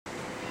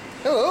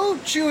Hello,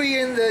 Chewy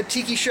in the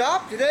Tiki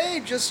shop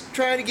today. Just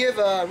trying to give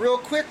a real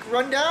quick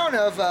rundown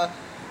of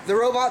the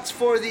robots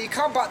for the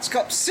Combots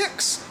Cup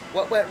 6.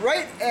 What went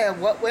right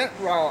and what went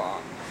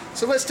wrong.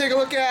 So let's take a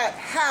look at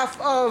half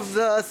of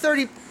the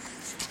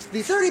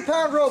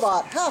 30-pound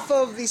robot, half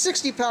of the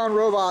 60-pound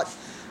robot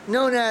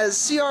known as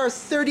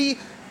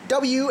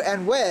CR30W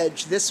and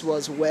Wedge. This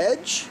was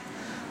Wedge.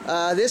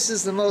 This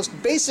is the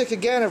most basic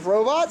again of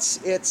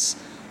robots. It's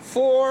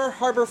 4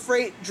 Harbor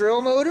Freight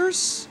drill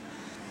motors.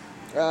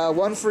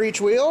 One for each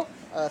wheel,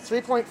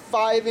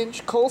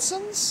 3.5-inch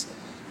Coulsons,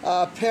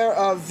 a pair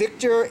of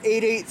Victor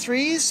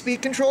 883s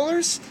speed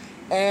controllers,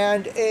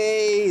 and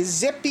a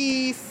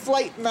Zippy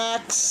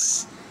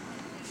flightmax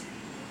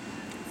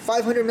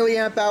 500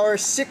 milliamp hour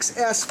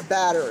 6S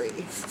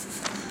battery.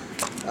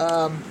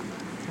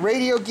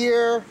 Radio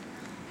gear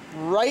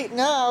right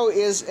now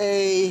is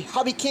a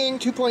Hobby King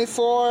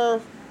 2.4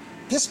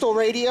 pistol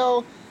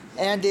radio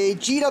and a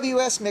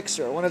GWS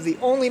mixer, one of the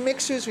only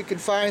mixers we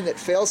could find that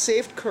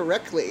fail-safed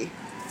correctly.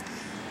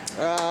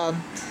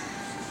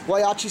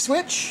 Waiachi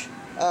switch.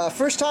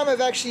 First time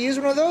I've actually used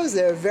one of those.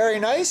 They're very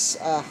nice.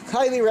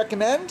 Highly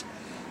recommend.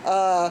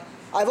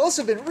 I've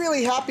also been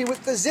really happy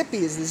with the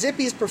Zippies. The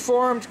Zippies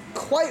performed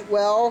quite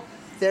well.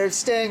 They're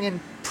staying in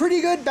pretty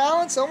good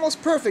balance,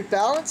 almost perfect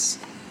balance.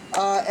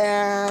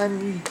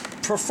 And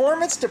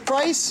performance to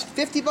price,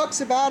 50 bucks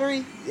a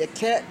battery, you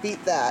can't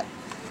beat that.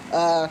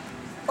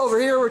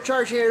 Over here we're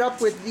charging it up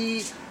with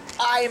the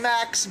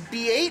iMax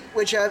B8,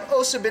 which I've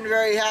also been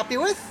very happy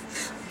with.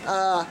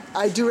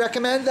 I do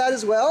recommend that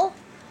as well.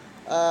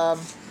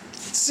 Let's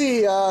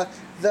see,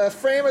 the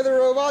frame of the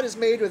robot is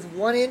made with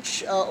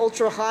 1-inch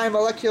ultra-high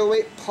molecular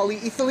weight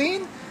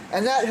polyethylene,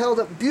 and that held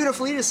up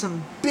beautifully to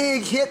some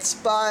big hits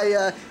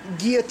by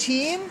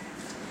Guillotine.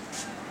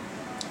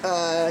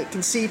 You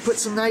can see put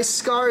some nice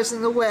scars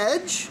in the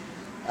wedge.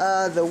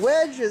 The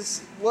wedge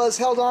was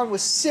held on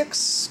with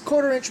 6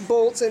 1/4-inch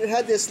bolts, and it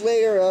had this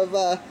layer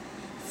of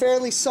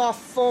fairly soft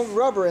foam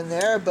rubber in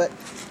there. But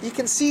you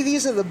can see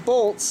these are the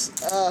bolts.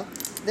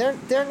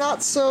 They're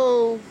not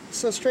so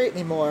straight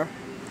anymore.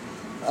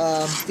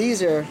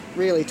 These are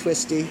really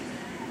twisty.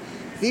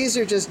 These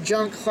are just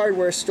junk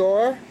hardware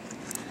store.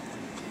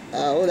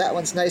 Oh, that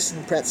one's nice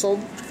and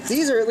pretzeled.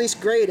 These are at least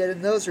graded,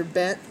 and those are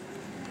bent.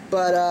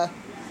 But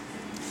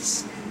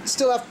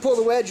still have to pull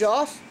the wedge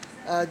off.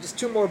 Just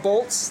 2 more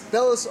bolts.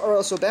 Those are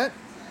also bent.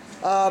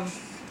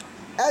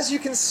 As you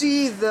can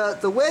see,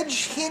 the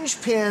wedge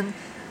hinge pin,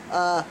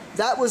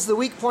 that was the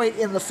weak point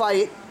in the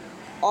fight.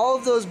 All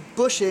of those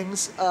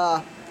bushings,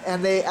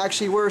 and they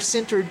actually were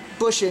sintered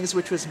bushings,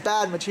 which was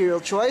bad material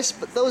choice,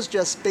 but those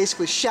just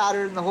basically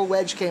shattered and the whole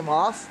wedge came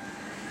off.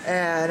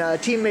 And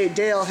teammate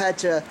Dale had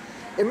to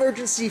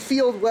emergency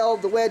field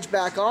weld the wedge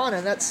back on,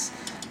 and that's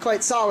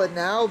quite solid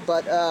now.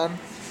 But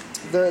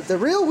the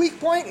real weak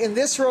point in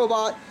this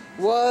robot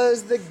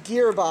was the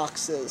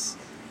gearboxes.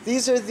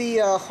 These are the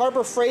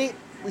Harbor Freight.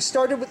 We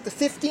started with the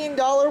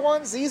 $15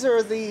 ones. These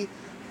are the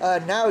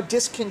now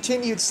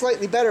discontinued,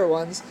 slightly better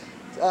ones,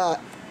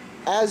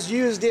 as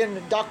used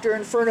in Dr.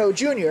 Inferno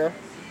Jr.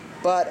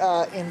 But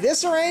in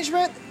this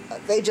arrangement,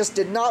 they just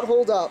did not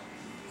hold up.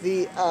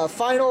 The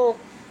final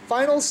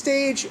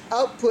stage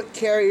output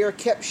carrier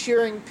kept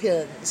shearing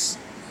pins.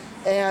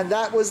 And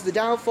that was the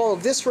downfall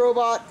of this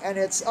robot and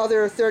its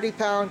other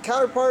 30-pound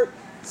counterpart,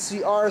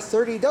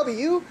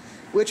 CR30W,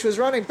 which was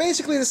running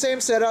basically the same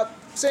setup,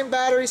 same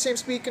battery, same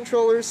speed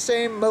controllers,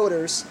 same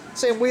motors,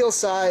 same wheel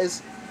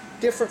size,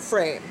 different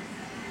frame.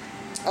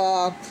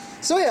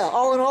 So yeah,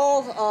 all in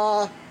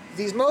all,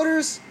 these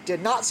motors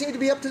did not seem to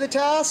be up to the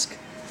task.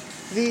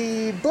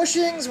 The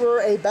bushings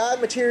were a bad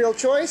material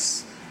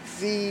choice.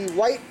 The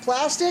white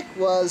plastic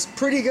was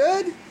pretty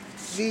good.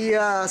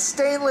 The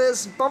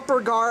stainless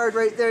bumper guard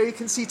right there, you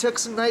can see, took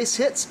some nice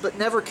hits but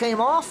never came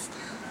off.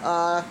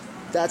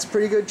 That's a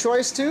pretty good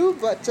choice too,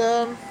 but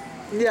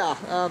yeah,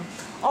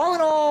 all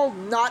in all,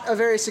 not a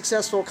very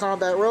successful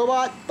combat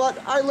robot,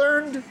 but I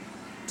learned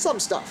some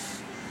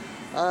stuff.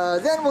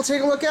 Then we'll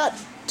take a look at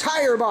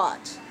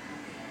TireBot.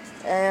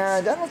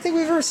 And I don't think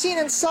we've ever seen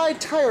inside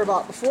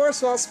TireBot before,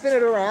 so I'll spin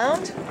it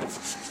around.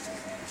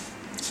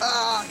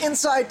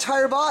 Inside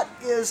TireBot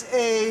is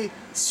a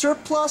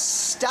surplus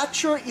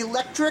stature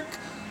electric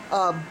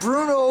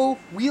Bruno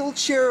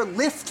wheelchair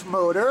lift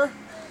motor,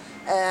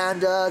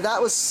 and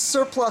that was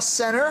surplus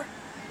center,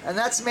 and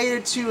that's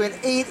mated to an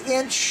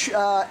 8-inch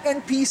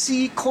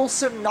NPC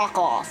Coulson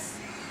knockoff.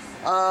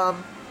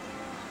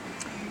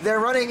 They're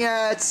running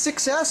at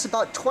 6S,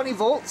 about 20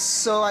 volts,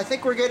 so I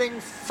think we're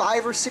getting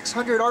 500 or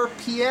 600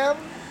 RPM,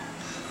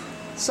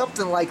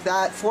 something like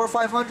that, 400 or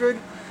 500.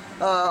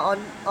 On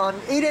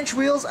 8-inch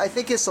wheels, I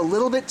think it's a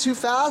little bit too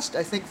fast.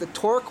 I think the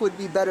torque would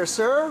be better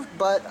served,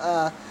 but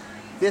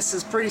this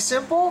is pretty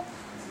simple.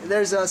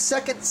 There's a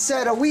second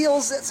set of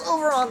wheels that's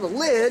over on the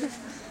lid.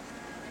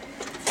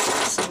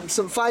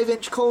 Some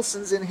 5-inch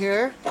Coulsons in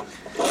here.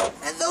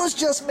 And those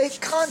just make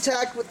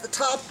contact with the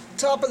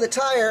top of the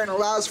tire and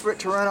allows for it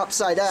to run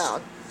upside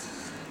down.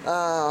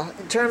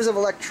 In terms of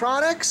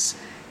electronics,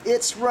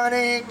 It's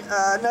running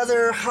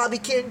another Hobby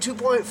King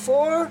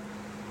 2.4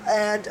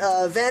 and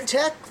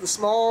Vantec, the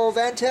small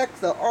Vantec,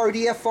 the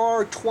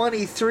RDFR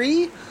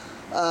 23.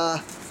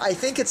 I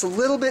think it's a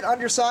little bit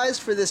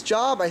undersized for this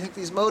job. I think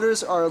these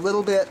motors are a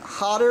little bit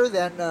hotter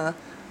than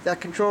that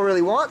control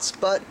really wants,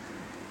 but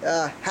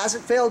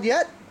hasn't failed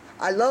yet.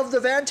 I love the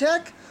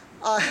Vantec.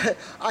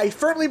 I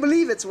firmly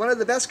believe it's one of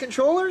the best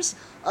controllers.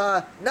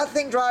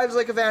 Nothing drives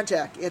like a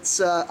Vantec. It's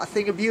a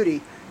thing of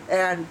beauty.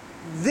 And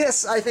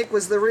this, I think,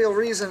 was the real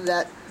reason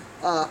that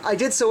I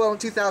did so well in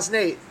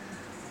 2008,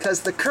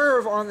 because the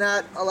curve on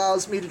that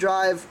allows me to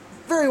drive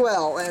very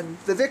well, and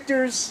the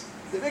Victors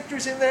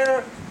in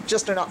there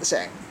just are not the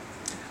same.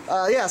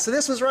 Yeah, so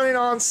this was running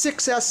on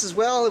 6S as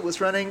well. It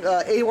was running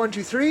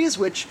A123s,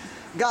 which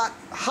got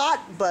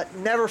hot but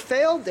never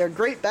failed. They're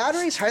great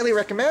batteries, highly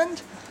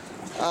recommend.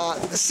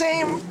 The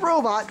same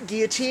robot,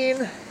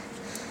 Guillotine,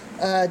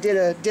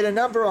 did a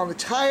number on the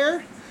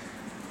tire,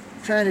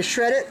 trying to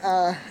shred it.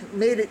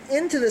 Made it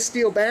into the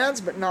steel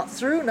bands, but not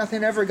through.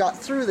 Nothing ever got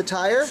through the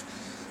tire.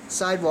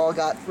 Sidewall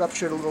got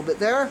ruptured a little bit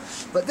there,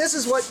 but this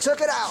is what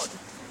took it out.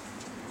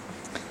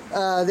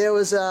 There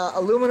was an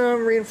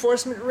aluminum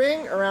reinforcement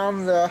ring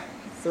around the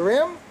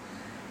rim,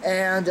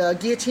 and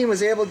Guillotine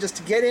was able just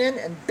to get in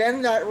and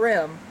bend that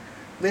rim,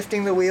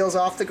 lifting the wheels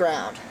off the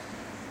ground.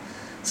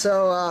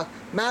 So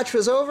match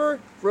was over.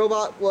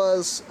 Robot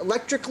was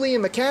electrically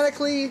and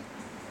mechanically,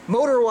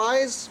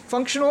 motor-wise,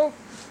 functional,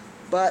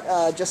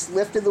 but just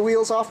lifted the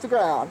wheels off the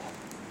ground.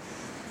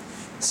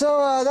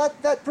 So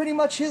that pretty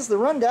much is the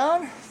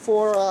rundown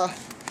for, let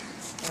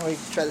me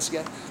try this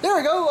again. There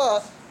we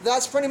go.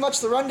 That's pretty much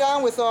the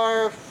rundown with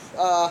our,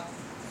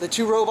 the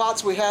two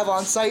robots we have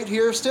on site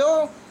here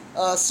still.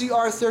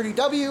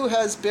 CR30W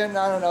has been,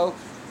 I don't know,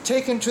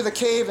 taken to the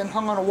cave and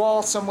hung on a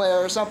wall somewhere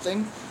or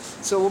something.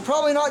 So we'll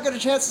probably not get a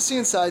chance to see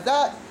inside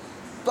that.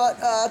 But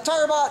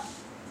TireBot,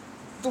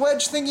 the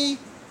wedge thingy,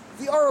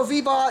 the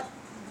ROV bot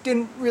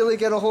didn't really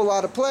get a whole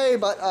lot of play,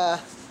 but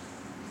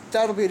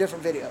that'll be a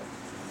different video.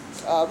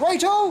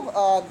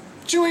 Righto,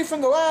 Chewy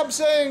from the lab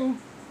saying,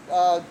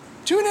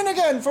 tune in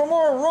again for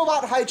more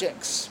robot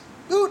hijinks.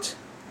 Oot!